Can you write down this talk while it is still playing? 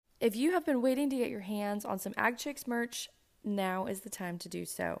If you have been waiting to get your hands on some Ag Chicks merch, now is the time to do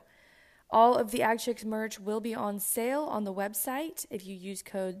so. All of the Ag Chicks merch will be on sale on the website if you use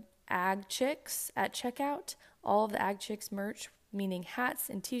code AGCHICKS at checkout. All of the Ag Chicks merch, meaning hats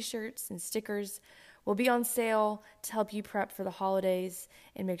and t-shirts and stickers, will be on sale to help you prep for the holidays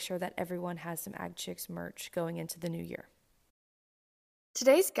and make sure that everyone has some Ag Chicks merch going into the new year.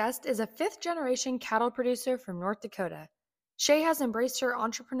 Today's guest is a fifth-generation cattle producer from North Dakota. Shaye has embraced her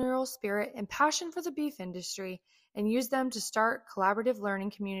entrepreneurial spirit and passion for the beef industry and used them to start collaborative learning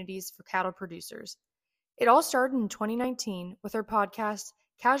communities for cattle producers. It all started in 2019 with her podcast,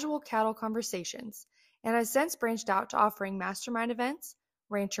 Casual Cattle Conversations, and has since branched out to offering mastermind events,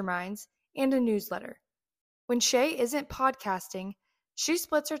 rancher minds, and a newsletter. When Shaye isn't podcasting, she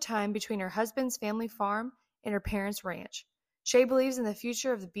splits her time between her husband's family farm and her parents' ranch. Shaye believes in the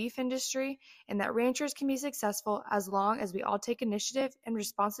future of the beef industry and that ranchers can be successful as long as we all take initiative and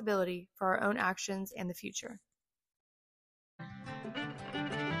responsibility for our own actions and the future.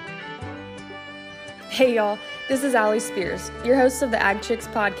 Hey y'all, this is Allie Spears, your host of the Ag Chicks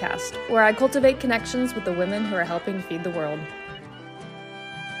podcast, where I cultivate connections with the women who are helping feed the world.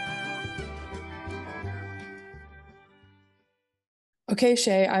 Okay,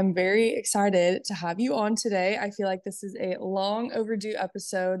 Shaye, I'm very excited to have you on today. I feel like this is a long overdue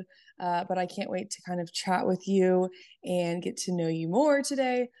episode, but I can't wait to kind of chat with you and get to know you more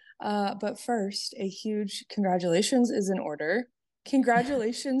today. But first, a huge congratulations is in order.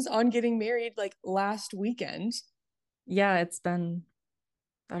 Congratulations on getting married like last weekend. Yeah, it's been,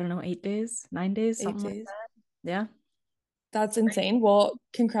 I don't know, 8 days, 9 days, 8 something like days. that. Yeah. That's insane. Well,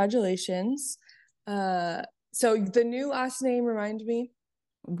 congratulations. So the new last name, remind me?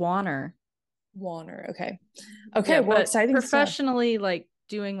 Wanner. Wanner. Okay. Okay, Yeah, well, but exciting stuff. professionally, like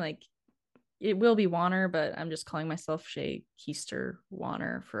doing like it will be Wanner, but I'm just calling myself Shaye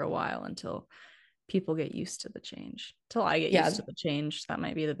Koester-Wanner for a while until people get used to the change. Till I get Yeah, used to the change, that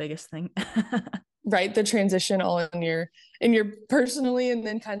might be the biggest thing. right. The transition all in your personally and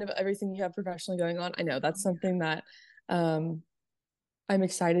then kind of everything you have professionally going on. I know that's something that um I'm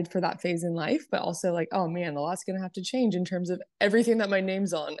excited for that phase in life, but also like, oh man, a lot's gonna have to change in terms of everything that my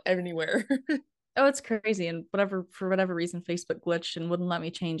name's on anywhere. Oh, it's crazy. And for whatever reason, Facebook glitched and wouldn't let me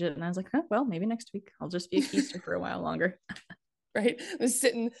change it. And I was like, oh, well, maybe next week I'll just be a keister for a while longer. Right. I'm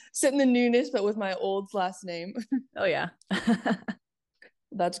sitting the newness, but with my old last name. Oh, yeah.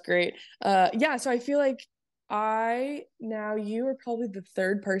 That's great. Yeah, so I feel like you are probably the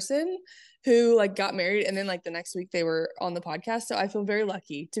third person who like got married and then like the next week they were on the podcast. So I feel very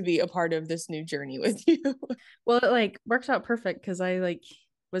lucky to be a part of this new journey with you. Well, it like worked out perfect because I like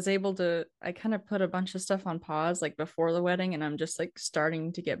was able to I kind of put a bunch of stuff on pause like before the wedding, and I'm just like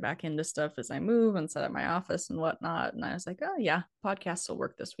starting to get back into stuff as I move and set up my office and whatnot. And I was like, oh yeah, podcast will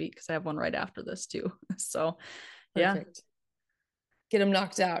work this week because I have one right after this too. So yeah. Perfect. Get them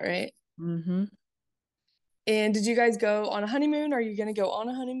knocked out, right? Mm-hmm. And did you guys go on a honeymoon? Are you going to go on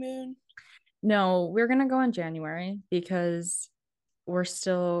a honeymoon? No, we're gonna go in January because we're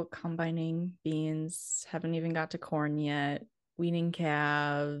still combining beans, haven't even got to corn yet, weaning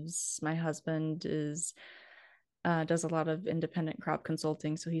calves. My husband is does a lot of independent crop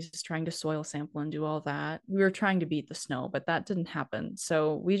consulting, so he's just trying to soil sample and do all that. We were trying to beat the snow, but that didn't happen.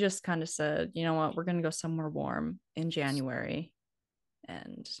 So we just kind of said, you know what, we're gonna go somewhere warm in January.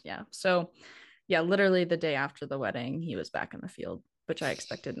 And yeah, so yeah, literally the day after the wedding, he was back in the field, which I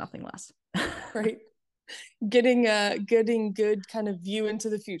expected nothing less. Right. Getting good kind of view into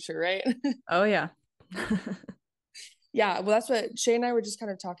the future, right? Oh yeah. Yeah, well, that's what Shay and I were just kind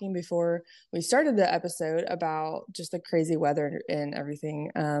of talking before we started the episode about just the crazy weather and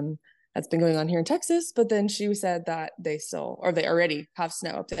everything that's been going on here in Texas. But then she said that they already have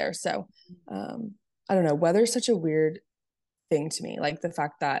snow up there. So I don't know. Weather is such a weird thing to me. Like the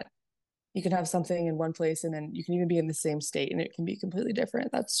fact that you can have something in one place and then you can even be in the same state and it can be completely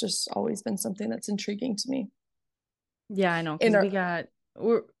different. That's just always been something that's intriguing to me. Yeah, I know, And because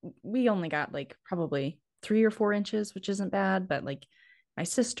we only got like probably 3 or 4 inches, which isn't bad, but like my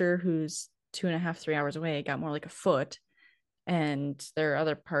sister, who's 2.5, 3 hours away, got more like a foot. And there are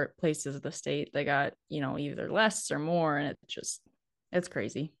other places of the state that got, either less or more, and it's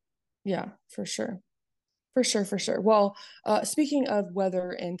crazy. yeah, for sure. For sure, for sure. Well, speaking of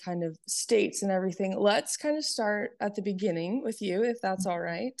weather and kind of states and everything, let's kind of start at the beginning with you, if that's all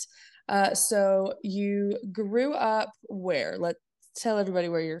right. So you grew up where? Let's tell everybody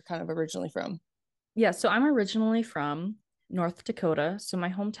where you're kind of originally from. Yeah, so I'm originally from North Dakota. So my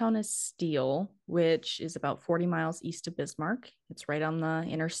hometown is Steele, which is about 40 miles east of Bismarck. It's right on the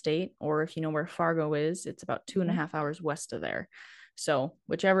interstate, or if you know where Fargo is, it's about two and a Mhm. half hours west of there. So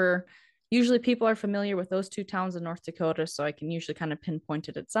whichever, usually people are familiar with those two towns in North Dakota, so I can usually kind of pinpoint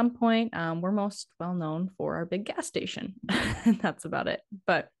it at some point. We're most well known for our big gas station. And that's about it.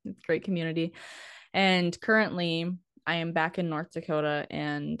 But it's a great community. And currently, I am back in North Dakota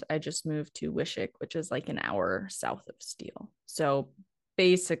and I just moved to Wishick, which is like an hour south of Steele. So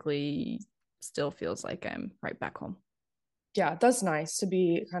basically, still feels like I'm right back home. Yeah, that's nice to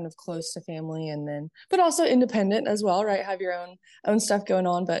be kind of close to family and then but also independent as well, right? Have your own stuff going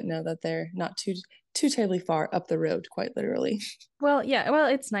on, but know that they're not too terribly far up the road, quite literally. Well, yeah, well,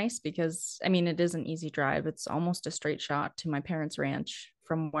 it's nice because I mean, it is an easy drive. It's almost a straight shot to my parents' ranch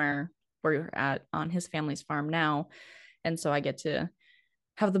from where we're at on his family's farm now. And so I get to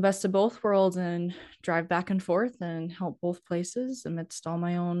have the best of both worlds and drive back and forth and help both places amidst all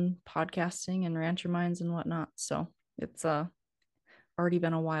my own podcasting and rancher minds and whatnot. So it's already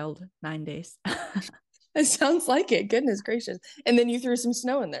been a wild 9 days. It sounds like it. Goodness gracious. And then you threw some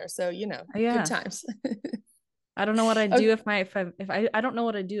snow in there, so good Yeah. times. I don't know what I'd do Okay. if I don't know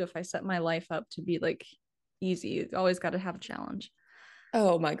what I'd do if I set my life up to be like easy. It's always got to have a challenge.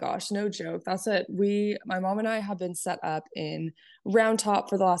 Oh my gosh, no joke. That's it. My mom and I have been set up in Round Top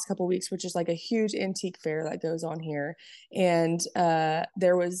for the last couple of weeks, which is like a huge antique fair that goes on here. And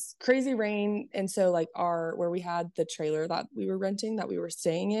there was crazy rain, and so like our where we had the trailer that we were renting that we were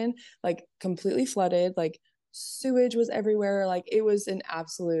staying in, like completely flooded. Like sewage was everywhere. Like it was an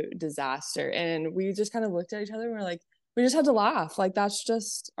absolute disaster. And we just kind of looked at each other and we're like, we just had to laugh. Like that's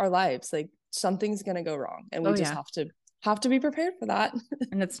just our lives. Like something's gonna go wrong, and we Oh just yeah. have to be prepared for that.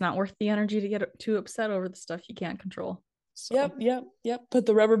 And it's not worth the energy to get too upset over the stuff you can't control. So, Yep, yep, yep. Put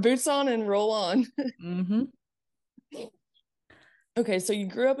the rubber boots on and roll on. mm-hmm. Okay, so you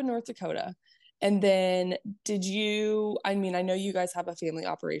grew up in North Dakota. And then did you, I mean, I know you guys have a family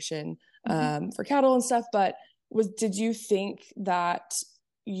operation Mm-hmm. for cattle and stuff, but did you think that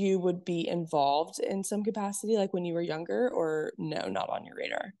you would be involved in some capacity like when you were younger, or no, not on your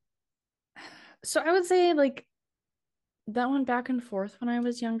radar? So I would say like that went back and forth when I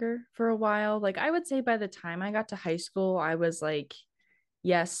was younger for a while. Like I would say by the time I got to high school, I was like,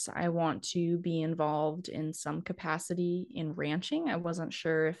 yes, I want to be involved in some capacity in ranching. I wasn't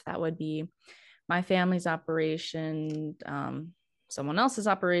sure if that would be my family's operation, someone else's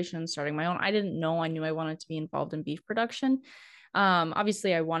operation, starting my own. I didn't know. I knew I wanted to be involved in beef production.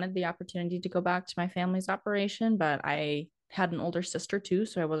 Obviously, I wanted the opportunity to go back to my family's operation, but I had an older sister too,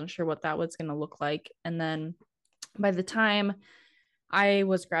 so I wasn't sure what that was going to look like. And then by the time I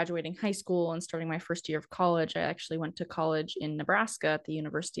was graduating high school and starting my first year of college, I actually went to college in Nebraska at the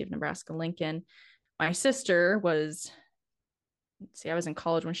University of Nebraska Lincoln. My sister was, see, I was in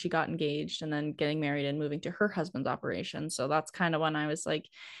college when she got engaged and then getting married and moving to her husband's operation. So that's kind of when I was like,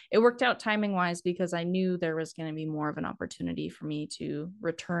 it worked out timing wise because I knew there was going to be more of an opportunity for me to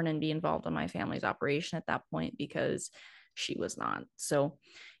return and be involved in my family's operation at that point because she was not. So,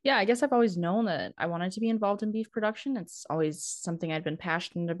 yeah, I guess I've always known that I wanted to be involved in beef production. It's always something I'd been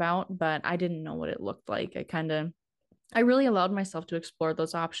passionate about, but I didn't know what it looked like. I really allowed myself to explore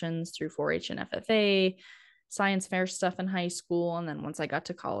those options through 4-H and FFA, science fair stuff in high school. And then once I got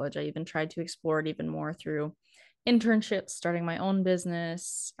to college, I even tried to explore it even more through internships, starting my own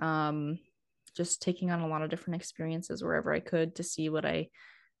business, just taking on a lot of different experiences wherever I could to see what I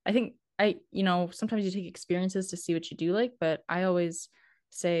think sometimes you take experiences to see what you do like, but I always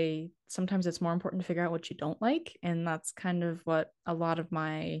say sometimes it's more important to figure out what you don't like. And that's kind of what a lot of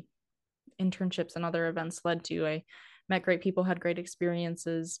my internships and other events led to. I met great people, had great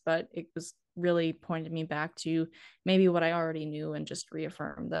experiences, but it was really pointed me back to maybe what I already knew and just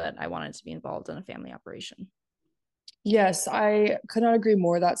reaffirmed that I wanted to be involved in a family operation. Yes, I could not agree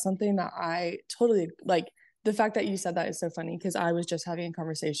more. That's something that I totally like. The fact that you said that is so funny because I was just having a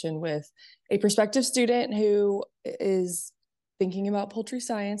conversation with a prospective student who is thinking about poultry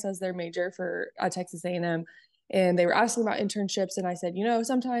science as their major for at Texas A&M, and they were asking about internships, and I said,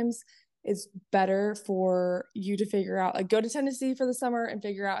 sometimes it's better for you to figure out like go to Tennessee for the summer and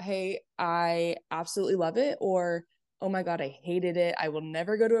figure out, hey, I absolutely love it, or oh my God, I hated it. I will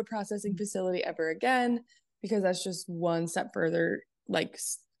never go to a processing facility ever again, because that's just one step further, like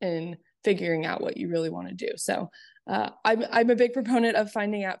in figuring out what you really want to do. So I'm a big proponent of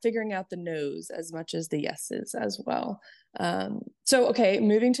figuring out the no's as much as the yeses as well. So okay,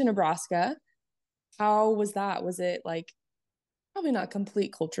 moving to Nebraska, how was that? Was it like probably not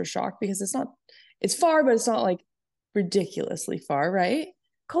complete culture shock because it's far, but it's not like ridiculously far, right?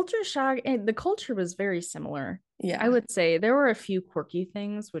 Culture shock, and the culture was very similar. I Yeah. would say there were a few quirky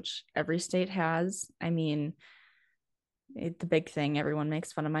things, which every state has. I mean, the big thing, everyone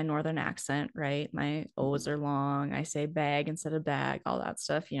makes fun of my northern accent, right? My O's are long. I say bag instead of bag, all that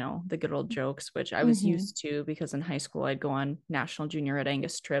stuff, the good old jokes, which I was Mm-hmm. used to because in high school I'd go on National Junior Red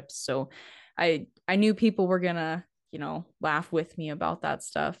Angus trips. So I knew people were gonna, laugh with me about that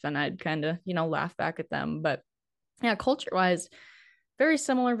stuff, and I'd kind of, laugh back at them. But yeah, culture-wise, very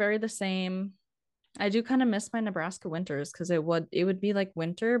similar, very the same. I do kind of miss my Nebraska winters because it would be like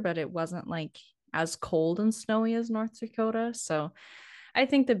winter, but it wasn't like as cold and snowy as North Dakota. So I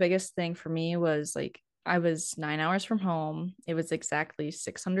think the biggest thing for me was like I was 9 hours from home. It was exactly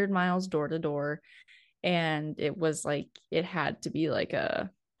 600 miles door to door. And it was like it had to be like a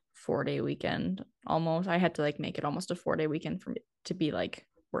 4-day weekend almost. I had to like make it almost a 4-day weekend for me to be like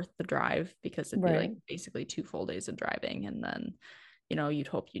worth the drive, because it'd be like Right. basically 2 full days of driving, and then you'd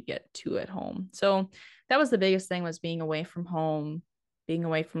hope you'd get two at home. So that was the biggest thing, was being away from home, being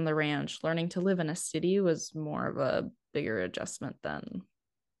away from the ranch. Learning to live in a city was more of a bigger adjustment than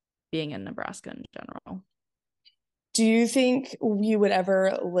being in Nebraska in general. Do you think you would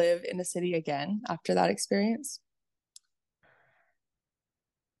ever live in a city again after that experience?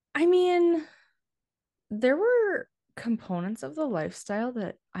 I mean, there were components of the lifestyle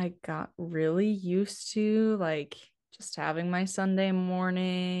that I got really used to, like just having my Sunday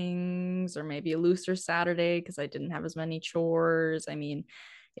mornings or maybe a looser Saturday because I didn't have as many chores. I mean,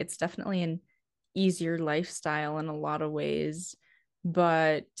 it's definitely an easier lifestyle in a lot of ways,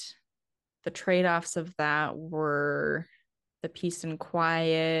 but the trade-offs of that were the peace and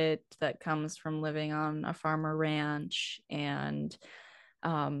quiet that comes from living on a farmer ranch. And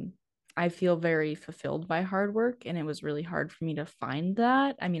I feel very fulfilled by hard work, and it was really hard for me to find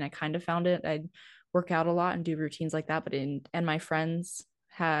that. I mean, I kind of found it. I'd work out a lot and do routines like that, and my friends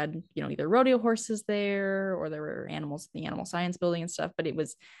had, either rodeo horses there or there were animals in the animal science building and stuff, but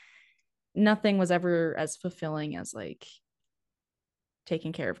nothing was ever as fulfilling as like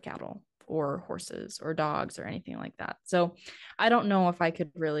taking care of cattle or horses or dogs or anything like that. So I don't know if I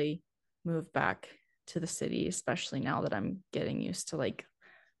could really move back to the city, especially now that I'm getting used to like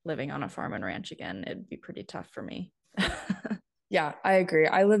living on a farm and ranch again. It'd be pretty tough for me. Yeah, I agree.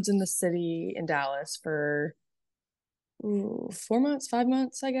 I lived in the city in Dallas for 4 months, 5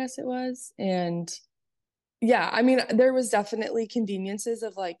 months, I guess it was. And yeah, I mean, there was definitely conveniences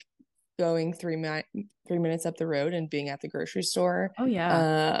of like going 3 minutes up the road and being at the grocery store. Oh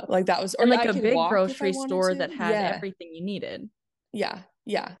yeah. Like that was, or And like I a could big walk if I grocery wanted store to. that had Yeah, everything you needed. yeah,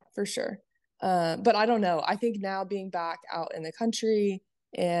 for sure. But I don't know. I think now being back out in the country,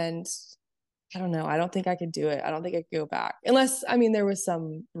 and I don't know. I don't think I could do it. I don't think I could go back unless, I mean, there was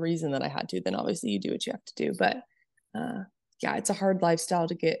some reason that I had to. Then obviously you do what you have to do. But uh, yeah, it's a hard lifestyle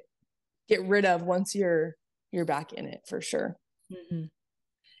to get rid of once you're back in it for sure. Mm-hmm.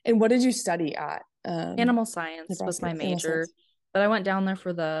 And what did you study at Animal science was Nebraska? my Animal major, science. but I went down there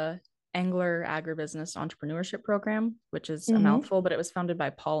for the Angler Agribusiness Entrepreneurship Program, which is a Mm-hmm. mouthful, but it was founded by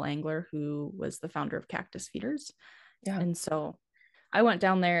Paul Angler, who was the founder of Cactus Feeders. Yeah. And so I went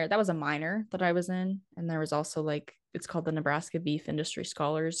down there. That was a minor that I was in. And there was also like, it's called the Nebraska Beef Industry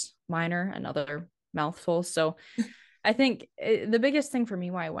Scholars minor, another mouthful. So I think the biggest thing for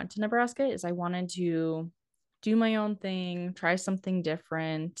me why I went to Nebraska is I wanted to do my own thing, try something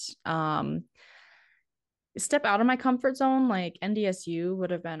different, step out of my comfort zone. Like NDSU would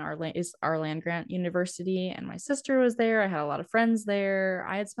have been our land grant university, and my sister was there. I had a lot of friends there.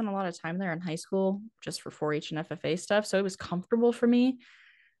 I had spent a lot of time there in high school just for 4-H and FFA stuff, so it was comfortable for me,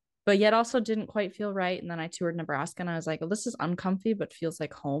 but yet also didn't quite feel right. And then I toured Nebraska and I was like, well, this is uncomfy but feels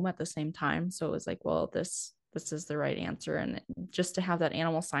like home at the same time. So it was like, well, this is the right answer. And just to have that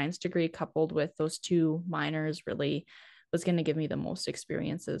animal science degree coupled with those two minors really was going to give me the most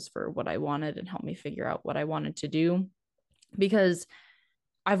experiences for what I wanted and help me figure out what I wanted to do, because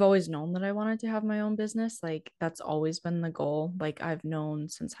I've always known that I wanted to have my own business. Like that's always been the goal. Like I've known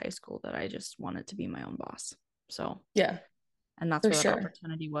since high school that I just wanted to be my own boss. So Yeah, and that's for where that sure.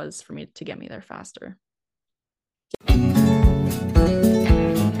 opportunity was for me to get me there faster.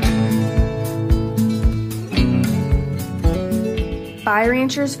 By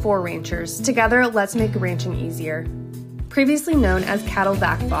ranchers for ranchers. Together, let's make ranching easier. Previously known as Cattle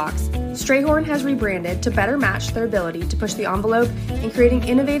Back Box, Strayhorn has rebranded to better match their ability to push the envelope in creating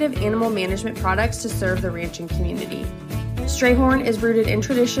innovative animal management products to serve the ranching community. Strayhorn is rooted in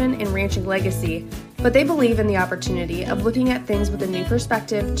tradition and ranching legacy, but they believe in the opportunity of looking at things with a new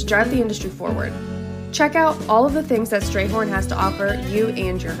perspective to drive the industry forward. Check out all of the things that Strayhorn has to offer you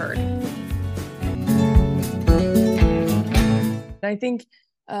and your herd. And I think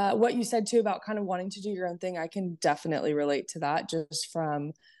what you said too about kind of wanting to do your own thing, I can definitely relate to that just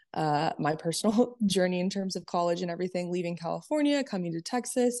from my personal journey in terms of college and everything, leaving California, coming to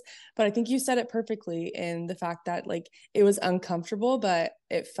Texas. But I think you said it perfectly in the fact that like it was uncomfortable, but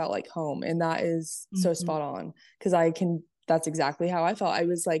it felt like home. And that is so Mm-hmm. spot on because that's exactly how I felt. I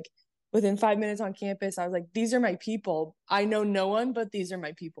was like, within 5 minutes on campus, I was like, these are my people. I know no one, but these are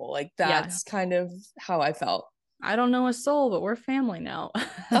my people. Like Yeah. that's kind of how I felt. I don't know a soul, but we're family now.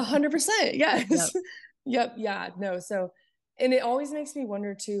 100%. Yep. Yes. Yep. Yeah. No. So, and it always makes me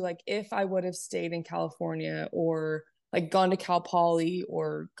wonder too, like if I would have stayed in California or like gone to Cal Poly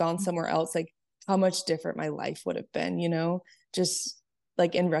or gone somewhere else, like how much different my life would have been, just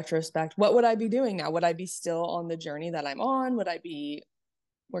like in retrospect, what would I be doing now? Would I be still on the journey that I'm on? Would I be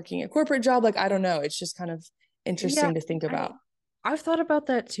working a corporate job? Like, I don't know. It's just kind of Yeah, interesting to think about. I've thought about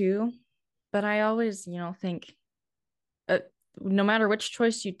that too, but I always, think uh, no matter which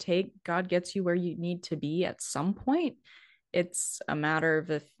choice you take, God gets you where you need to be at some point. It's a matter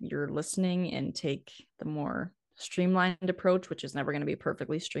of if you're listening and take the more streamlined approach, which is never going to be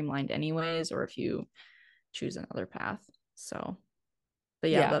perfectly streamlined anyways, or if you choose another path. So, but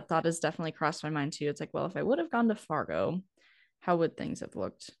yeah, Yeah. that thought has definitely crossed my mind too. It's like, well, if I would have gone to Fargo, how would things have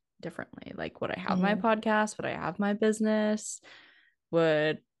looked differently? Like, would I have my Mm-hmm. podcast? Would I have my business?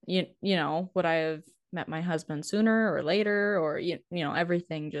 Would I have met my husband sooner or later? Or,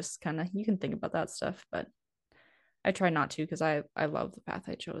 everything just kind of, you can think about that stuff, but I try not to because I love the path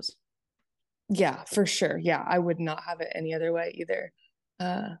I chose. Yeah, for sure. Yeah, I would not have it any other way either.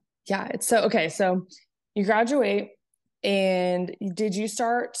 Yeah, it's so okay. So you graduate, and did you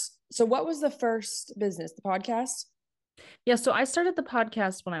start? So what was the first business? The podcast? Yeah. So I started the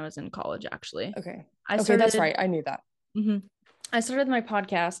podcast when I was in college, actually. Okay. I Okay, that's started, right. I knew that. mhm. I started my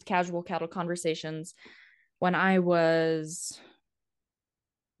podcast, Casual Cattle Conversations, when I was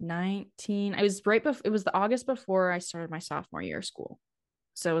 19. I was right before, it was the August before I started my sophomore year of school.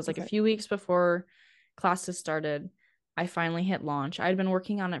 So it was like a Okay. few weeks before classes started. I finally hit launch. I'd been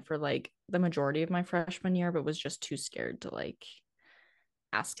working on it for like the majority of my freshman year, but was just too scared to like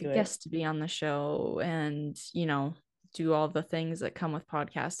ask a Do it. guest to be on the show and, do all the things that come with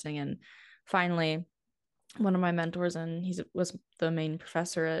podcasting. And finally, one of my mentors, and he was the main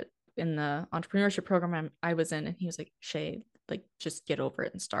professor in the entrepreneurship program I was in, and he was like, Shaye, like just get over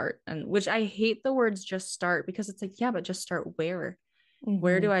it and start. And which I hate the words just start because it's like, yeah, but just start where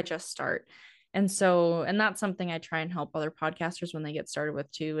Mm-hmm. do I just start? And that's something I try and help other podcasters when they get started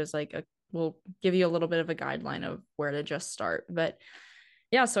with too, is like we'll give you a little bit of a guideline of where to just start. But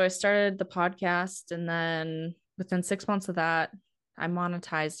yeah, so I started the podcast, and then within 6 months of that, I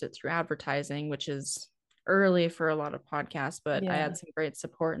monetized it through advertising, which is early for a lot of podcasts, but I Yeah. had some great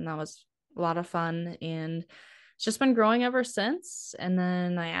support, and that was a lot of fun. And it's just been growing ever since. And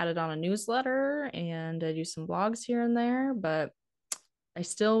then I added on a newsletter and I do some blogs here and there, but I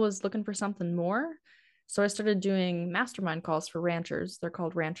still was looking for something more. So I started doing mastermind calls for ranchers. They're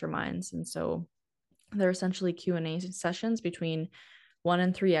called rancher minds. And so they're essentially Q&A sessions between 1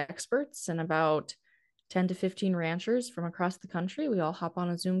 and 3 experts and about 10 to 15 ranchers from across the country. We all hop on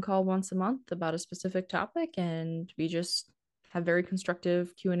a Zoom call once a month about a specific topic, and we just have very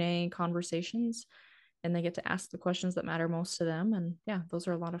constructive Q&A conversations, and they get to ask the questions that matter most to them. And yeah, those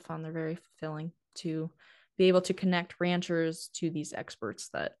are a lot of fun. They're very fulfilling to be able to connect ranchers to these experts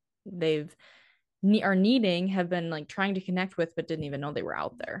that they've are needing, have been like trying to connect with, but didn't even know they were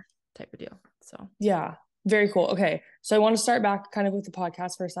out there, type of deal. So Yeah. Very cool. Okay. So I want to start back kind of with the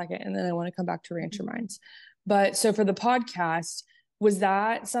podcast for a second, and then I want to come back to Rancher Minds. But so for the podcast, was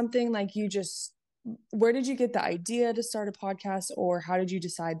that something like where did you get the idea to start a podcast, or how did you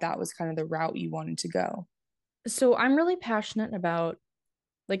decide that was kind of the route you wanted to go? so I'm really passionate about,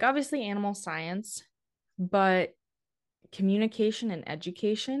 like, obviously animal science, but communication and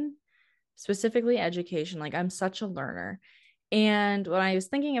education, specifically education. Like, I'm such a learner. And when I was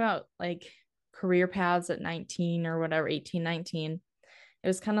thinking about like career paths at 19 or whatever, 18, 19, it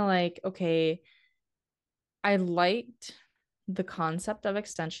was kind of like, okay, I liked the concept of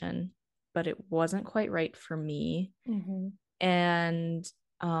extension, but it wasn't quite right for me. Mm-hmm. And,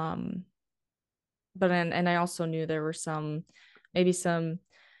 um, and I also knew there were maybe some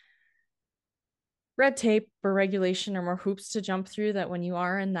red tape or regulation or more hoops to jump through that when you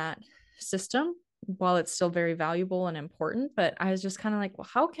are in that system, while it's still very valuable and important. But I was just kind of like, well,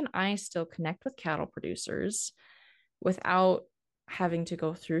 how can I still connect with cattle producers without having to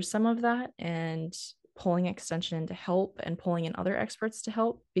go through some of that, and pulling extension in to help and pulling in other experts to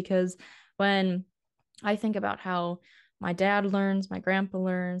help? Because when I think about how my dad learns, my grandpa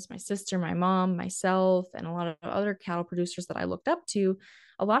learns, my sister, my mom, myself, and a lot of other cattle producers that I looked up to,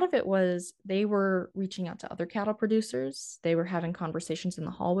 a lot of it was they were reaching out to other cattle producers. They were having conversations in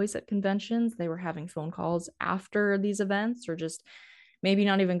the hallways at conventions. They were having phone calls after these events, or just maybe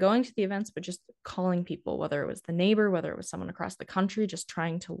not even going to the events, but just calling people, whether it was the neighbor, whether it was someone across the country, just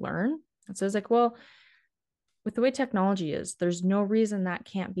trying to learn. And so it's like, well, with the way technology is, there's no reason that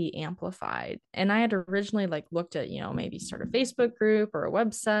can't be amplified. And I had originally like looked at, maybe start a Facebook group or a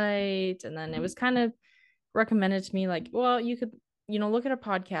website. And then it was kind of recommended to me like, well, you could, look at a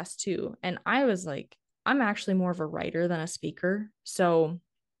podcast too. And I was like, I'm actually more of a writer than a speaker. So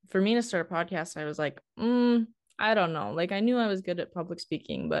for me to start a podcast, I was like, I don't know. Like I knew I was good at public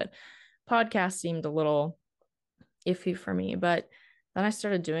speaking, but podcast seemed a little iffy for me. But then I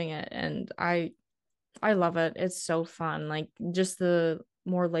started doing it and I love it. It's so fun. Like just the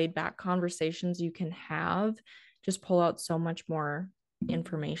more laid back conversations you can have, just pull out so much more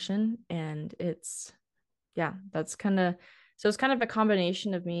information. And that's kind of, so it's kind of a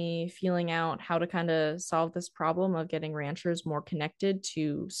combination of me feeling out how to kind of solve this problem of getting ranchers more connected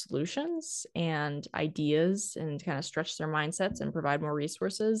to solutions and ideas and kind of stretch their mindsets and provide more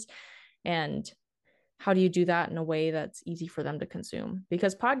resources. And how do you do that in a way that's easy for them to consume?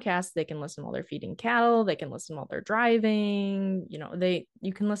 Because podcasts, they can listen while they're feeding cattle, they can listen while they're driving,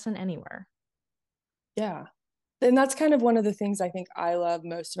 you can listen anywhere. Yeah. And that's kind of one of the things I think I love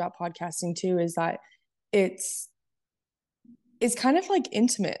most about podcasting too, is that it's kind of like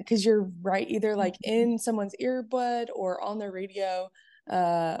intimate, because you're right, either like in someone's earbud or on their radio,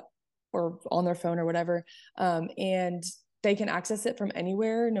 or on their phone or whatever. And they can access it from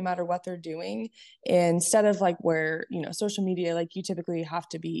anywhere, no matter what they're doing. Instead of like where, social media, like you typically have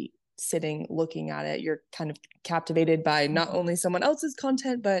to be sitting looking at it. You're kind of captivated by not only someone else's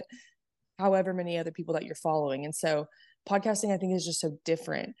content, but however many other people that you're following. And so podcasting, I think, is just so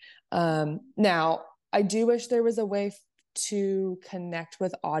different. Now, I do wish there was a way to connect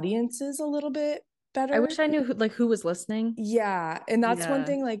with audiences a little bit better. I wish I knew who was listening. Yeah. And that's one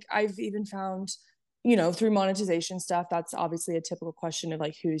thing, like I've even found, through monetization stuff, that's obviously a typical question of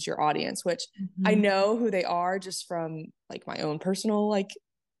like, who's your audience, which I know who they are just from like my own personal, like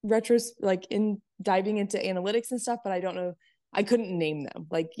like in diving into analytics and stuff, but I don't know. I couldn't name them.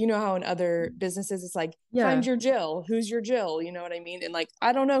 Like, how in other businesses, it's like, find your Jill. Who's your Jill? You know what I mean? And like,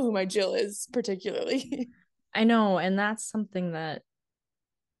 I don't know who my Jill is particularly. I know. And that's something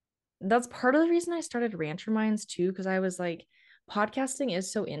that's part of the reason I started Rancher Minds too, because I was like, podcasting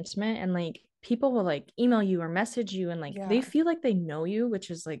is so intimate and like people will like email you or message you and like they feel like they know you, which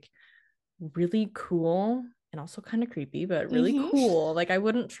is like really cool and also kind of creepy, but really cool. Like I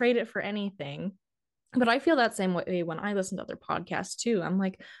wouldn't trade it for anything. But I feel that same way when I listen to other podcasts too. I'm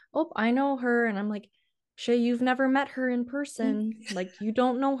like, oh, I know her. And I'm like, Shaye, you've never met her in person. Like, you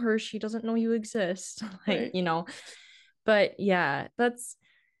don't know her. She doesn't know you exist. Like, right. But yeah,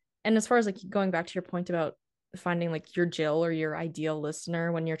 and as far as like going back to your point about finding like your Jill or your ideal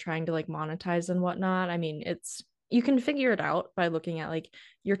listener when you're trying to like monetize and whatnot, I mean, you can figure it out by looking at like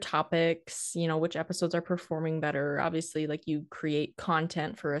your topics, which episodes are performing better. Obviously, like you create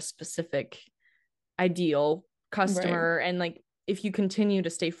content for a specific ideal customer, and like if you continue to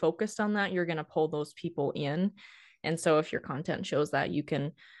stay focused on that, you're going to pull those people in. And so if your content shows that, you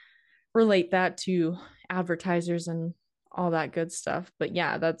can relate that to advertisers and all that good stuff. But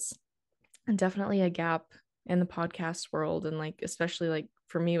yeah, that's definitely a gap in the podcast world. And like especially like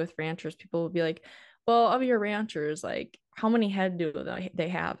for me with ranchers, people will be like, well, of your ranchers, like how many head do they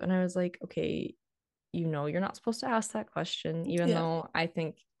have? And I was like, okay, you're not supposed to ask that question, even though I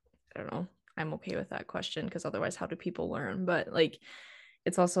think, I don't know, I'm okay with that question, because otherwise how do people learn? But like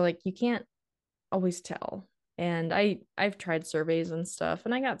it's also like you can't always tell. And I've tried surveys and stuff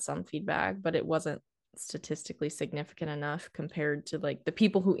and I got some feedback, but it wasn't statistically significant enough compared to like the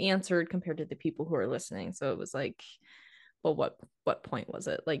people who answered compared to the people who are listening. So it was like, well, what point was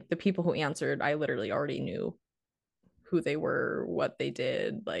it? Like the people who answered, I literally already knew who they were, what they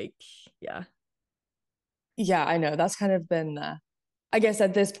did. Like, yeah. Yeah, I know. That's kind of been I guess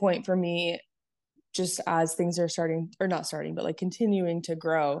at this point for me, just as things are starting, or not starting, but like continuing to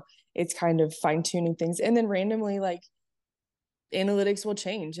grow, it's kind of fine tuning things. And then randomly, like analytics will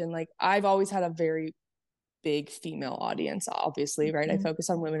change. And like I've always had a very big female audience, obviously, right? I focus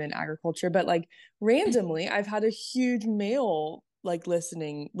on women in agriculture, but like randomly, I've had a huge male like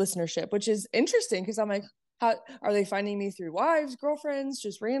listenership, which is interesting because I'm like, how are they finding me through wives, girlfriends,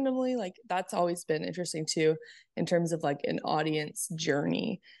 just randomly? Like that's always been interesting too, in terms of like an audience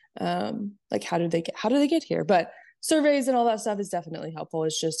journey. Like how do they get here? But surveys and all that stuff is definitely helpful.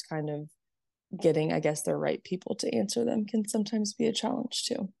 It's just kind of getting, I guess, the right people to answer them can sometimes be a challenge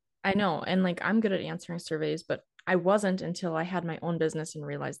too. I know. And like I'm good at answering surveys, but I wasn't until I had my own business and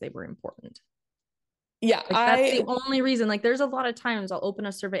realized they were important. Yeah, Like that's the only reason. Like there's a lot of times I'll open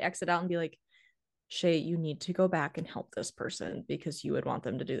a survey, exit out and be like, Shaye, you need to go back and help this person because you would want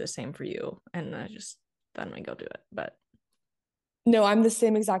them to do the same for you. And then we go do it. But no, I'm the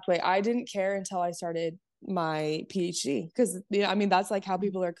same exact way. I didn't care until I started my PhD because I mean that's like how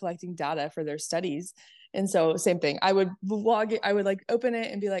people are collecting data for their studies. And so same thing. I would log it, I would like open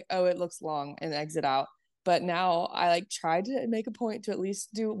it and be like, oh, it looks long and exit out. But now I like try to make a point to at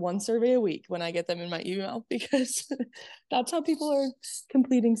least do one survey a week when I get them in my email because that's how people are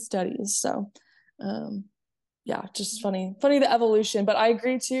completing studies. So yeah, just funny the evolution. But I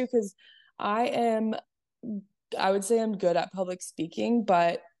agree too, because I am I would say I'm good at public speaking,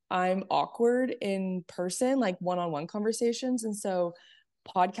 but I'm awkward in person, like one-on-one conversations. And so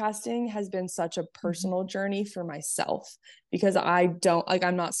podcasting has been such a personal journey for myself because I don't like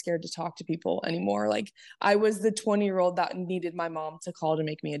I'm not scared to talk to people anymore. Like I was the 20-year-old that needed my mom to call to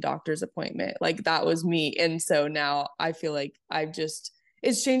make me a doctor's appointment. Like that was me. And so now I feel like I've just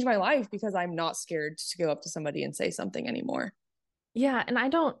it's changed my life because I'm not scared to go up to somebody and say something anymore. yeah, and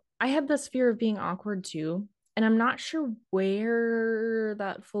I had this fear of being awkward too. And I'm not sure where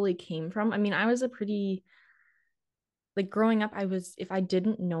that fully came from. I mean, I was a pretty, like growing up, if I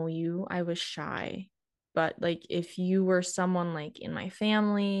didn't know you, I was shy. But like if you were someone like in my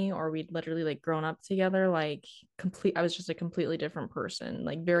family or we'd literally like grown up together, like I was just a completely different person,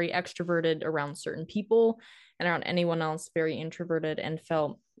 like very extroverted around certain people and around anyone else, very introverted and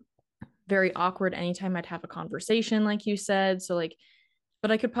felt very awkward anytime I'd have a conversation, like you said. So like, but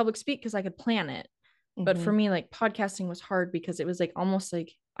I could public speak because I could plan it. But for Mm-hmm. me, like podcasting was hard because it was like almost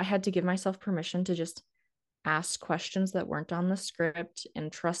like I had to give myself permission to just ask questions that weren't on the script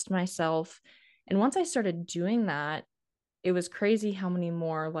and trust myself. And once I started doing that, it was crazy how many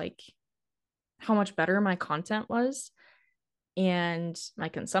more like how much better my content was. And my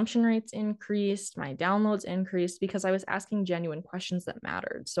consumption rates increased, my downloads increased because I was asking genuine questions that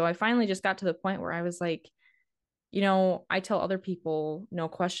mattered. So I finally just got to the point where I was like, I tell other people no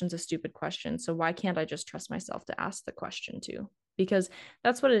question's a stupid question. So why can't I just trust myself to ask the question too? Because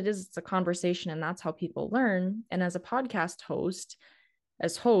that's what it is. It's a conversation and that's how people learn. And as a podcast host,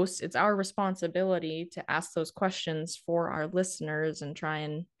 as hosts, it's our responsibility to ask those questions for our listeners and try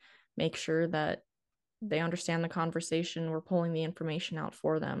and make sure that they understand the conversation. We're pulling the information out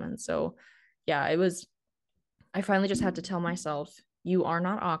for them. And so, yeah, I finally just had to tell myself, you are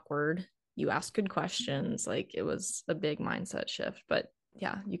not awkward. You ask good questions. Like it was a big mindset shift. But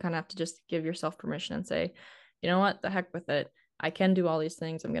yeah, you kind of have to just give yourself permission and say, you know what, the heck with it. I can do all these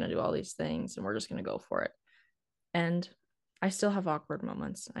things. I'm going to do all these things and we're just going to go for it. And I still have awkward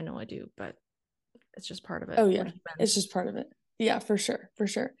moments. I know I do, but it's just part of it. Oh yeah, it's just part of it. Yeah, for sure, for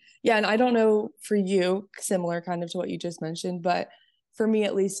sure. Yeah, and I don't know for you, similar kind of to what you just mentioned, but for me,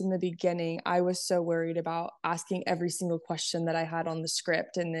 at least in the beginning, I was so worried about asking every single question that I had on the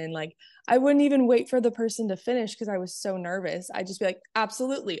script. And then, like, I wouldn't even wait for the person to finish because I was so nervous. I'd just be like,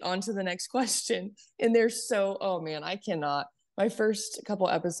 absolutely, on to the next question. And they're so, oh man, I cannot. My first couple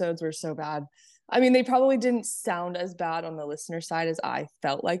episodes were so bad. I mean, they probably didn't sound as bad on the listener side as I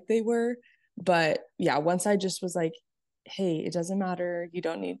felt like they were. But yeah, once I just was like, hey, it doesn't matter. You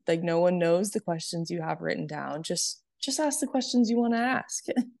don't need like no one knows the questions you have written down. Just ask the questions you want to ask.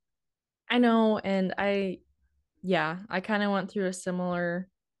 I know. And I kind of went through a similar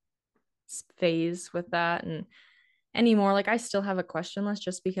phase with that. And anymore, like I still have a question list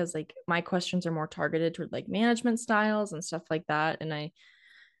just because like my questions are more targeted toward like management styles and stuff like that. And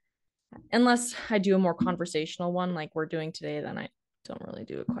unless I do a more conversational one like we're doing today, then I don't really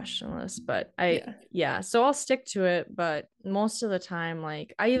do a question list. But Yeah. yeah, so I'll stick to it. But most of the time,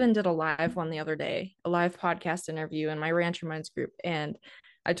 like I even did a live one the other day, a live podcast interview in my Rancher Minds group. And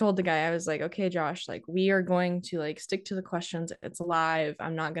I told the guy, I was like, okay, Josh, like we are going to like stick to the questions. It's live.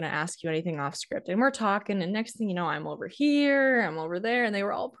 I'm not going to ask you anything off script. And we're talking. And next thing you know, I'm over here, I'm over there. And they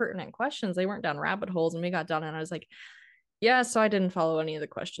were all pertinent questions. They weren't down rabbit holes. And we got done. And I was like, yeah, so I didn't follow any of the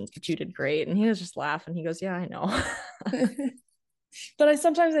questions, but you did great. And he was just laughing. He goes, yeah, I know. But I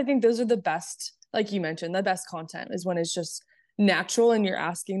think those are the best, like you mentioned, the best content is when it's just natural and you're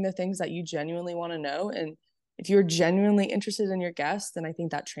asking the things that you genuinely want to know. And if you're genuinely interested in your guest, then I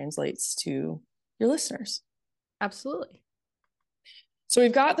think that translates to your listeners. Absolutely. So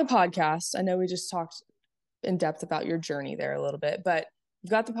we've got the podcast. I know we just talked in depth about your journey there a little bit, but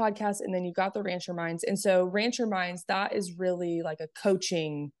you've got the podcast and then you've got the Rancher Minds. And so Rancher Minds, that is really like a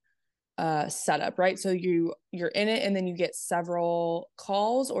coaching setup, right? So you're in it and then you get several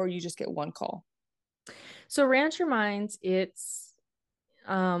calls, or you just get one call? So Ranch Your Minds, there's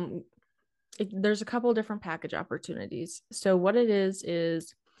a couple different package opportunities. So what it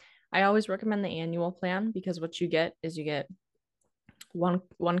is I always recommend the annual plan, because what you get is you get one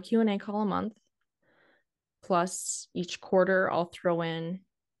Q&A call a month, plus each quarter I'll throw in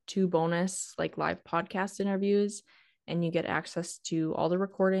 2 bonus like live podcast interviews, and you get access to all the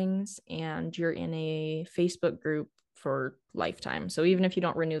recordings, and you're in a Facebook group for lifetime. So even if you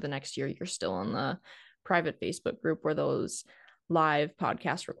don't renew the next year, you're still in the private Facebook group where those live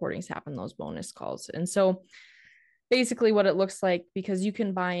podcast recordings happen, those bonus calls. And so basically what it looks like, because you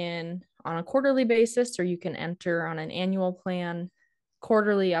can buy in on a quarterly basis or you can enter on an annual plan.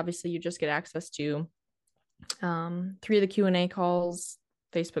 Quarterly, obviously, you just get access to 3 of the Q&A calls,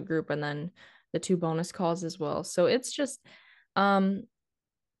 Facebook group, and then the 2 bonus calls as well. So it's just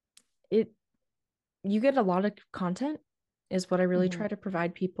it you get a lot of content is what I really try to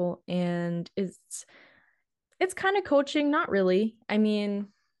provide people, and it's kind of coaching, not really. I mean,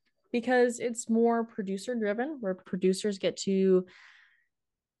 because it's more producer driven, where producers get to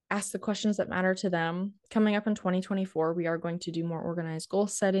ask the questions that matter to them. Coming up in 2024, we are going to do more organized goal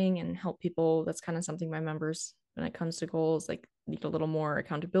setting and help people. That's kind of something my members, when it comes to goals, like, need a little more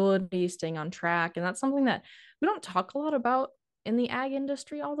accountability, staying on track. And that's something that we don't talk a lot about in the ag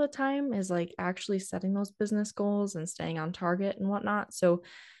industry all the time, is like actually setting those business goals and staying on target and whatnot. So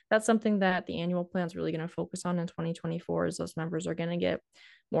that's something that the annual plan is really going to focus on in 2024, is those members are going to get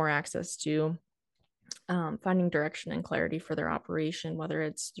more access to finding direction and clarity for their operation, whether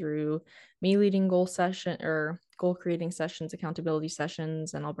it's through me leading goal session or goal creating sessions, accountability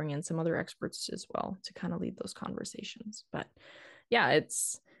sessions, and I'll bring in some other experts as well to kind of lead those conversations. But yeah,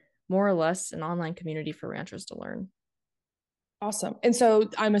 it's more or less an online community for ranchers to learn. Awesome. And so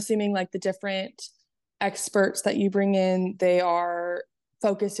I'm assuming like the different experts that you bring in, they are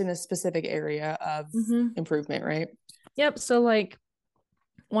focused in a specific area of improvement, right? Yep. So like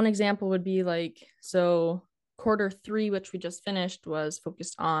one example would be like, so Q3, which we just finished, was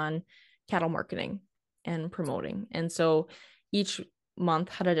focused on cattle marketing and promoting. And so each month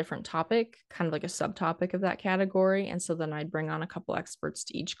had a different topic, kind of like a subtopic of that category. And so then I'd bring on a couple experts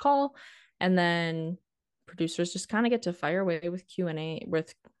to each call, and then producers just kind of get to fire away with Q&A.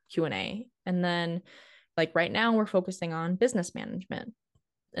 And then like right now we're focusing on business management.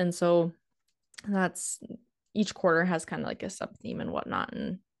 And so that's, each quarter has kind of like a sub theme and whatnot,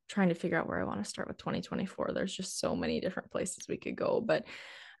 and trying to figure out where I want to start with 2024. There's just so many different places we could go, but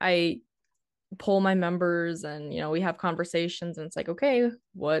I poll my members and, we have conversations, and it's like, okay,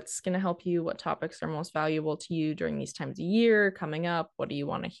 what's going to help you? What topics are most valuable to you during these times of year coming up? What do you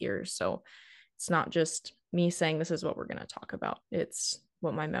want to hear? So it's not just me saying this is what we're going to talk about. It's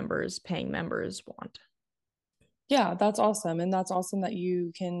what my members, paying members, want. Yeah, that's awesome. And that's awesome that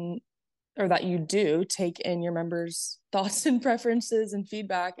you can, or that you do, take in your members' thoughts and preferences and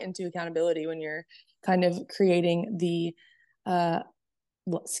feedback into accountability when you're kind of creating the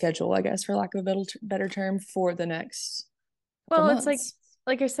schedule, I guess, for lack of a better term, for the next Well, months. It's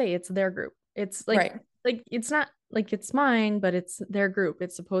like I say, it's their group. It's like, right. Like it's not like it's mine, but it's their group.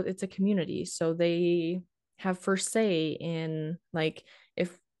 It's a community. So they have first say in, like,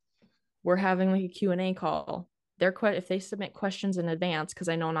 if we're having like a Q&A call, if they submit questions in advance, because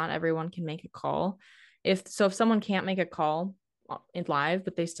I know not everyone can make a call. If someone can't make a call in live,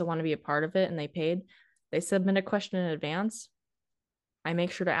 but they still want to be a part of it and they submit a question in advance, I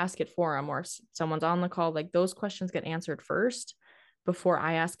make sure to ask it for them, or if someone's on the call, like those questions get answered first before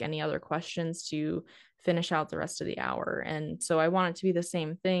I ask any other questions to finish out the rest of the hour. And so I want it to be the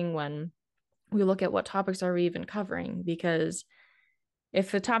same thing when we look at what topics are we even covering, because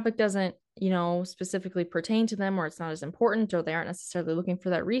if a topic doesn't, specifically pertain to them, or it's not as important, or they aren't necessarily looking for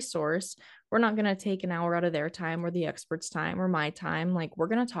that resource, we're not going to take an hour out of their time or the expert's time or my time. Like, we're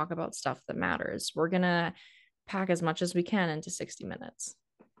going to talk about stuff that matters. We're going to pack as much as we can into 60 minutes.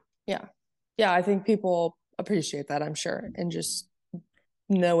 Yeah. Yeah. I think people appreciate that, I'm sure. And just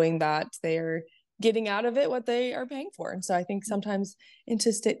knowing that they're getting out of it what they are paying for. And so I think sometimes in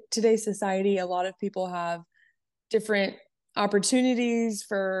today's society, a lot of people have different opportunities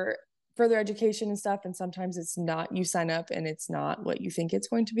for further education and stuff. And sometimes it's not, you sign up and it's not what you think it's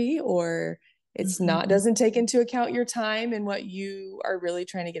going to be, or it's not, doesn't take into account your time and what you are really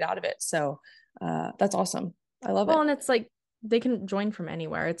trying to get out of it. So that's awesome. I love it. Well, and it's like they can join from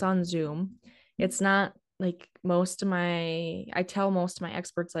anywhere. It's on Zoom. It's not like I tell most of my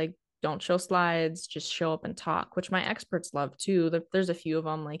experts, like, don't show slides, just show up and talk, which my experts love too. There's a few of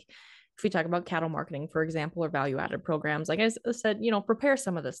them, like, if we talk about cattle marketing, for example, or value added programs, like I said, prepare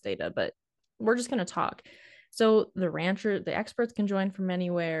some of this data, but we're just going to talk. So the experts can join from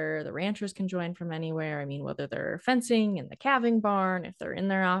anywhere. The ranchers can join from anywhere. I mean, whether they're fencing in the calving barn, if they're in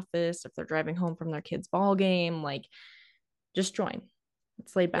their office, if they're driving home from their kid's ball game, like just join.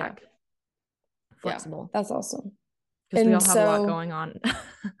 It's laid back, flexible. Yeah, that's awesome. Because we all have a lot going on.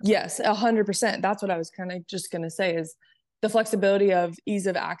 Yes, 100%. That's what I was kind of just going to say is the flexibility of ease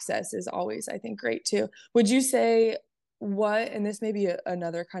of access is always, I think, great too. Would you say and this may be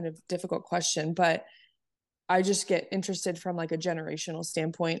another kind of difficult question, but I just get interested from like a generational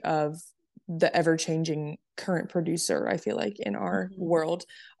standpoint of the ever-changing current producer, I feel like in our world.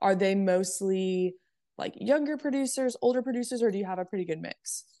 Are they mostly like younger producers, older producers, or do you have a pretty good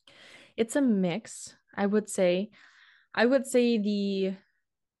mix? It's a mix, I would say. I would say the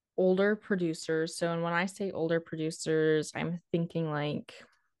older producers. So, and when I say older producers, I'm thinking like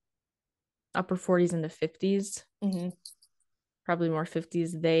upper 40s into 50s, probably more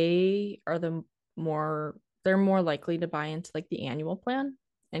 50s. They are they're more likely to buy into like the annual plan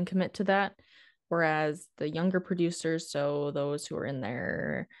and commit to that. Whereas the younger producers, so those who are in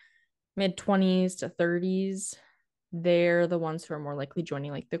their mid 20s to 30s, they're the ones who are more likely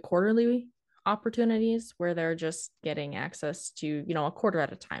joining like the quarterly opportunities where they're just getting access to, a quarter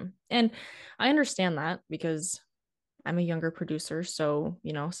at a time. And I understand that because I'm a younger producer. So,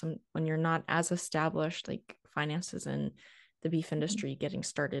 when you're not as established, like finances in the beef industry getting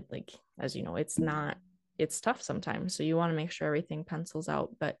started, like, as you know, it's tough sometimes. So you want to make sure everything pencils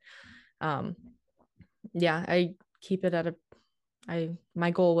out. But yeah, I keep it at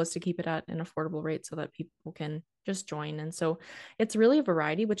my goal was to keep it at an affordable rate so that people can just join. And so it's really a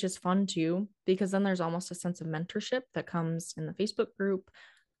variety, which is fun too, because then there's almost a sense of mentorship that comes in the Facebook group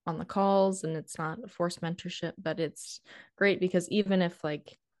on the calls, and it's not a forced mentorship, but it's great because even if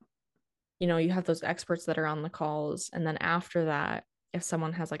like, you have those experts that are on the calls, and then after that, if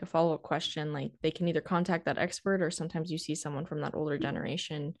someone has like a follow-up question, like they can either contact that expert or sometimes you see someone from that older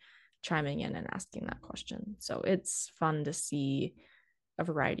generation chiming in and asking that question. So it's fun to see a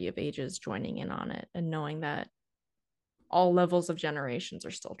variety of ages joining in on it and knowing that all levels of generations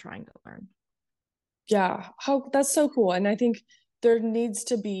are still trying to learn. Yeah, that's so cool. And I think there needs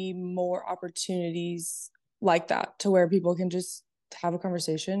to be more opportunities like that to where people can just have a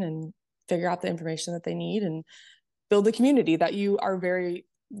conversation and figure out the information that they need and build the community that you are very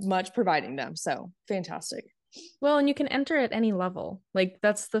much providing them. So fantastic. Well, and you can enter at any level. Like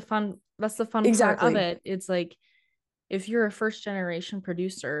that's the fun Exactly. part of it. It's like if you're a first generation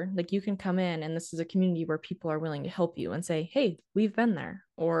producer, like you can come in and this is a community where people are willing to help you and say, hey, we've been there.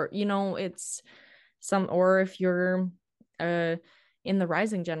 Or, or if you're in the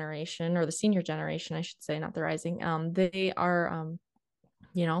rising generation or the senior generation, I should say, not the rising, they are,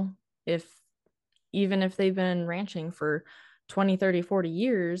 if even if they've been ranching for 20, 30, 40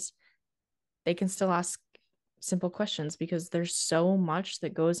 years, they can still ask simple questions because there's so much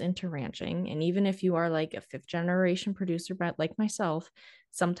that goes into ranching. And even if you are like a fifth generation producer, but like myself,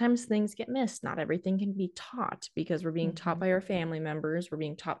 sometimes things get missed. Not everything can be taught because we're being taught by our family members. We're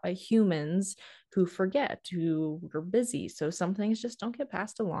being taught by humans who forget, who are busy. So some things just don't get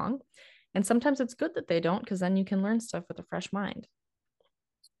passed along. And sometimes it's good that they don't, because then you can learn stuff with a fresh mind.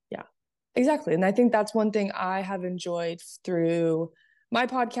 Yeah, exactly. And I think that's one thing I have enjoyed through my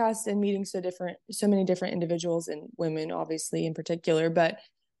podcast and meeting so many different individuals and women, obviously in particular, but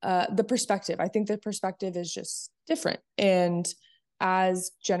the perspective. I think the perspective is just different. And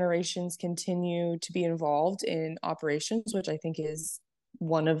as generations continue to be involved in operations, which I think is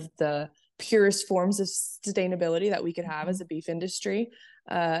one of the purest forms of sustainability that we could have as a beef industry,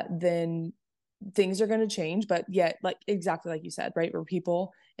 then things are going to change. But yet, like exactly like you said, right, we're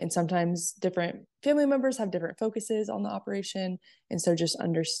people, and sometimes different family members have different focuses on the operation, and so just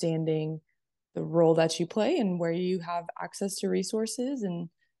understanding the role that you play and where you have access to resources and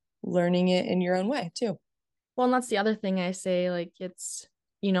learning it in your own way too. Well, and that's the other thing I say, like it's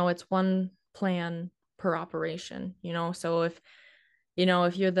one plan per operation, so if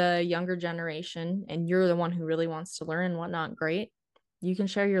you're the younger generation and you're the one who really wants to learn and whatnot, great. You can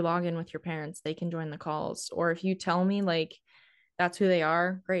share your login with your parents. They can join the calls. Or if you tell me like that's who they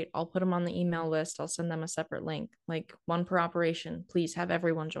are, great. I'll put them on the email list. I'll send them a separate link, like one per operation. Please have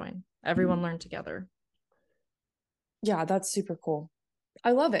everyone join. Everyone learn together. Yeah, that's super cool.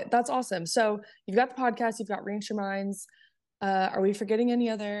 I love it. That's awesome. So you've got the podcast, you've got Ranch Your Minds. Are we forgetting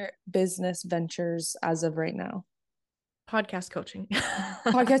any other business ventures as of right now? Podcast coaching.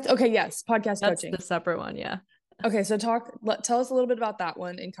 Podcast. Okay. Yes. Podcast That's coaching. the separate one. Yeah. Okay. So tell us a little bit about that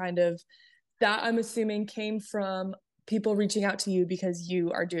one and kind of that I'm assuming came from people reaching out to you because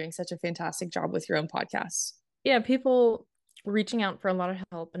you are doing such a fantastic job with your own podcast? Yeah, people reaching out for a lot of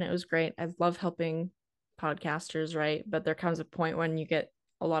help, and it was great. I love helping podcasters, right? But there comes a point when you get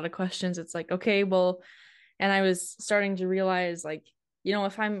a lot of questions. It's like, okay, well, and I was starting to realize, like,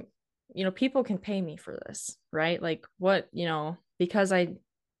 if I'm, people can pay me for this, right? Like, what, because I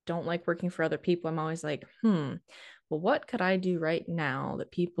don't like working for other people, I'm always like, well, what could I do right now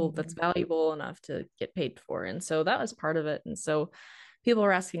that people that's valuable enough to get paid for? And so that was part of it. And so people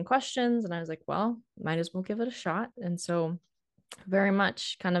were asking questions, and I was like, well, might as well give it a shot. And so very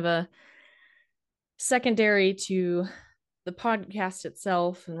much kind of a secondary to the podcast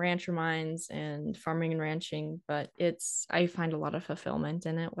itself and Rancher Minds and farming and ranching, but I find a lot of fulfillment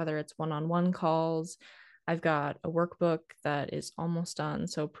in it, whether it's one-on-one calls. I've got a workbook that is almost done,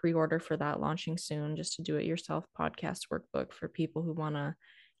 so pre-order for that, launching soon, just to do it yourself podcast workbook for people who want to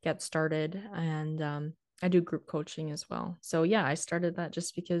get started. And I do group coaching as well. So yeah, I started that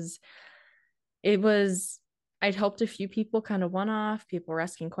just because I'd helped a few people kind of one-off, people were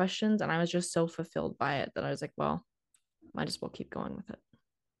asking questions, and I was just so fulfilled by it that I was like, well, might as well keep going with it.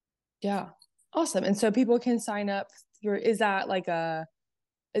 Yeah. Awesome. And so people can sign up through, is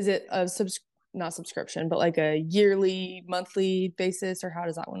it a not subscription, but like a yearly, monthly basis, or how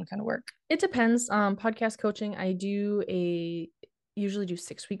does that one kind of work? It depends. Podcast coaching, usually do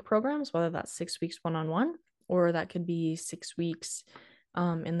 6-week programs, whether that's 6 weeks one-on-one, or that could be 6 weeks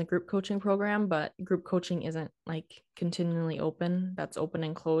in the group coaching program, but group coaching isn't like continually open. That's open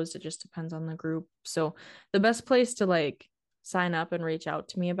and closed. It just depends on the group. So the best place to like sign up and reach out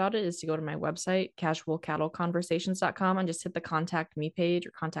to me about it is to go to my website, casualcattleconversations.com, and just hit the contact me page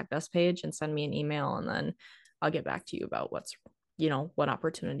or contact us page and send me an email, and then I'll get back to you about what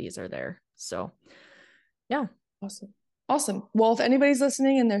opportunities are there. So yeah. Awesome. Well, if anybody's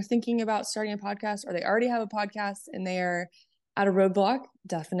listening and they're thinking about starting a podcast, or they already have a podcast and they're at a roadblock,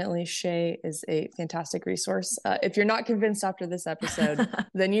 definitely Shaye is a fantastic resource. If you're not convinced after this episode,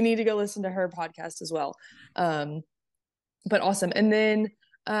 then you need to go listen to her podcast as well. But awesome. And then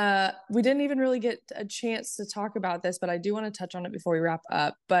we didn't even really get a chance to talk about this, but I do want to touch on it before we wrap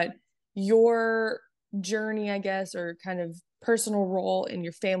up. But your journey, I guess, or kind of personal role in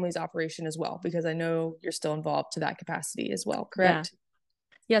your family's operation as well, because I know you're still involved to that capacity as well, correct?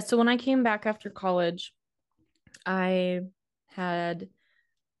 Yeah. So when I came back after college, I had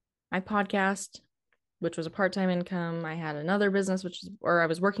my podcast, which was a part-time income. I had another business, I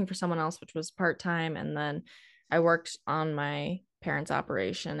was working for someone else, which was part-time. And then I worked on my parents'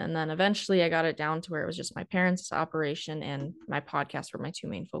 operation. And then eventually I got it down to where it was just my parents' operation and my podcast were my two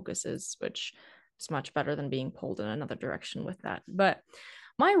main focuses, which is much better than being pulled in another direction with that. But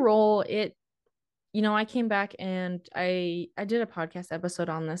my role, I came back and I did a podcast episode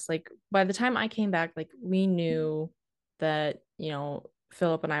on this. Like by the time I came back, like we knew that,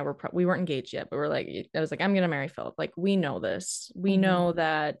 Philip and I we weren't engaged yet, but I was like, I'm going to marry Philip. Like we know this. We know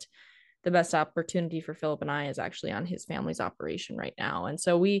that the best opportunity for Philip and I is actually on his family's operation right now. And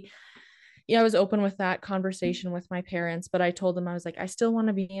so I was open with that conversation with my parents, but I told them, I was like, I still want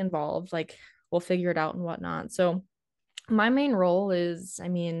to be involved. Like we'll figure it out and whatnot. So my main role is, I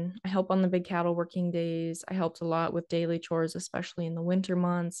help on the big cattle working days. I helped a lot with daily chores, especially in the winter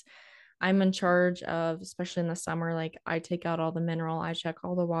months. I'm in charge of, especially in the summer, like I take out all the mineral, I check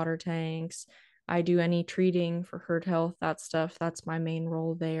all the water tanks, I do any treating for herd health, that stuff. That's my main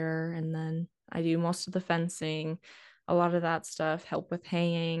role there. And then I do most of the fencing, a lot of that stuff, help with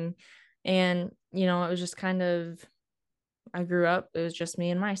haying. And, it was just kind of, I grew up, it was just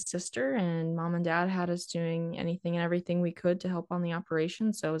me and my sister, and mom and dad had us doing anything and everything we could to help on the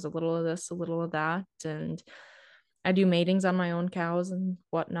operation. So it was a little of this, a little of that. And I do matings on my own cows and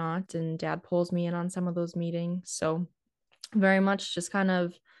whatnot, and dad pulls me in on some of those meetings. So very much just kind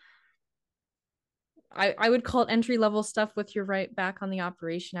of, I would call it entry level stuff with your right back on the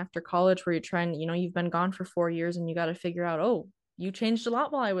operation after college, where you're trying, you've been gone for 4 years and you got to figure out, oh, you changed a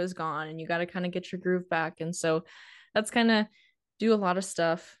lot while I was gone, and you got to kind of get your groove back. And so that's kind of do a lot of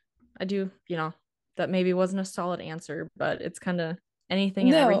stuff. I do, that maybe wasn't a solid answer, but it's kind of anything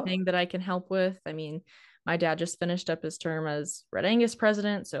and everything that I can help with. My dad just finished up his term as Red Angus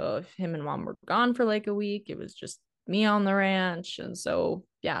president. So if him and mom were gone for like a week, it was just me on the ranch. And so,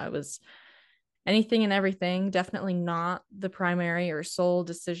 yeah, it was anything and everything. Definitely not the primary or sole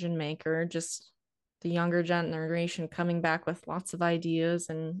decision maker, just the younger generation coming back with lots of ideas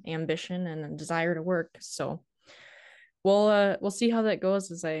and ambition and a desire to work. So we'll see how that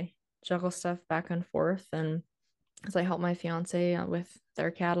goes as I juggle stuff back and forth, and as I help my fiance with their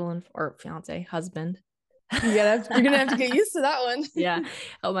cattle or fiance husband. You're gonna have to get used to that one. Yeah,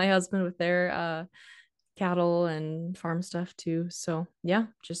 help my husband with their cattle and farm stuff too. So yeah,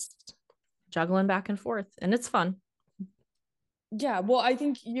 just juggling back and forth, and it's fun. Yeah, well, I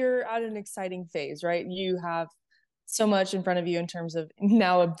think you're at an exciting phase, right? You have so much in front of you in terms of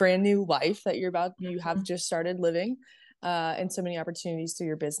now a brand new life that you have just started living, and so many opportunities through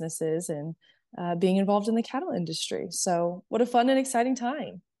your businesses and being involved in the cattle industry. So what a fun and exciting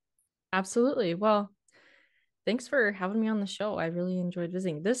time. Absolutely. Well, thanks for having me on the show. I really enjoyed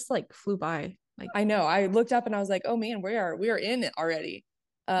visiting. This like flew by. Like, I know. I looked up and I was like, oh man, we are in it already.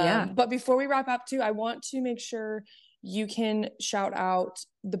 yeah. But before we wrap up too, I want to make sure you can shout out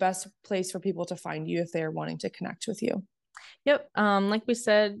the best place for people to find you if they're wanting to connect with you. Yep. Like we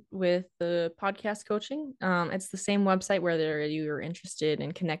said with the podcast coaching, it's the same website whether you're interested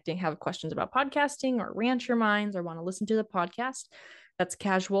in connecting, have questions about podcasting or rancher minds or want to listen to the podcast. That's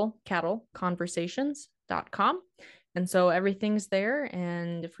casualcattleconversations.com. And so everything's there.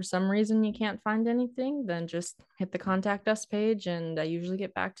 And if for some reason you can't find anything, then just hit the contact us page. And I usually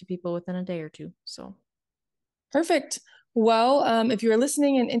get back to people within a day or two. So Perfect. Well, if you're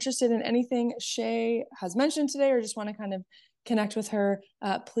listening and interested in anything Shaye has mentioned today or just want to kind of connect with her,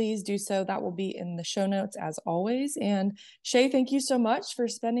 please do so. That will be in the show notes as always. And Shaye, thank you so much for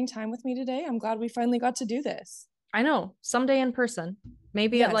spending time with me today. I'm glad we finally got to do this. I know, someday in person,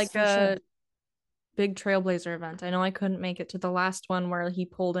 maybe Yes, at like for a sure. big Trailblazer event. I know I couldn't make it to the last one where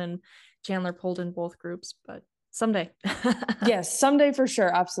Chandler pulled in both groups, but someday. Yes, someday for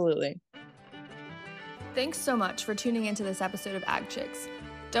sure. Absolutely. Thanks so much for tuning into this episode of Ag Chicks.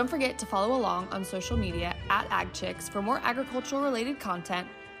 Don't forget to follow along on social media at Ag Chicks for more agricultural related content,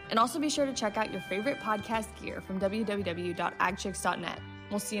 and also be sure to check out your favorite podcast gear from www.agchicks.net.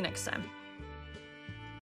 We'll see you next time.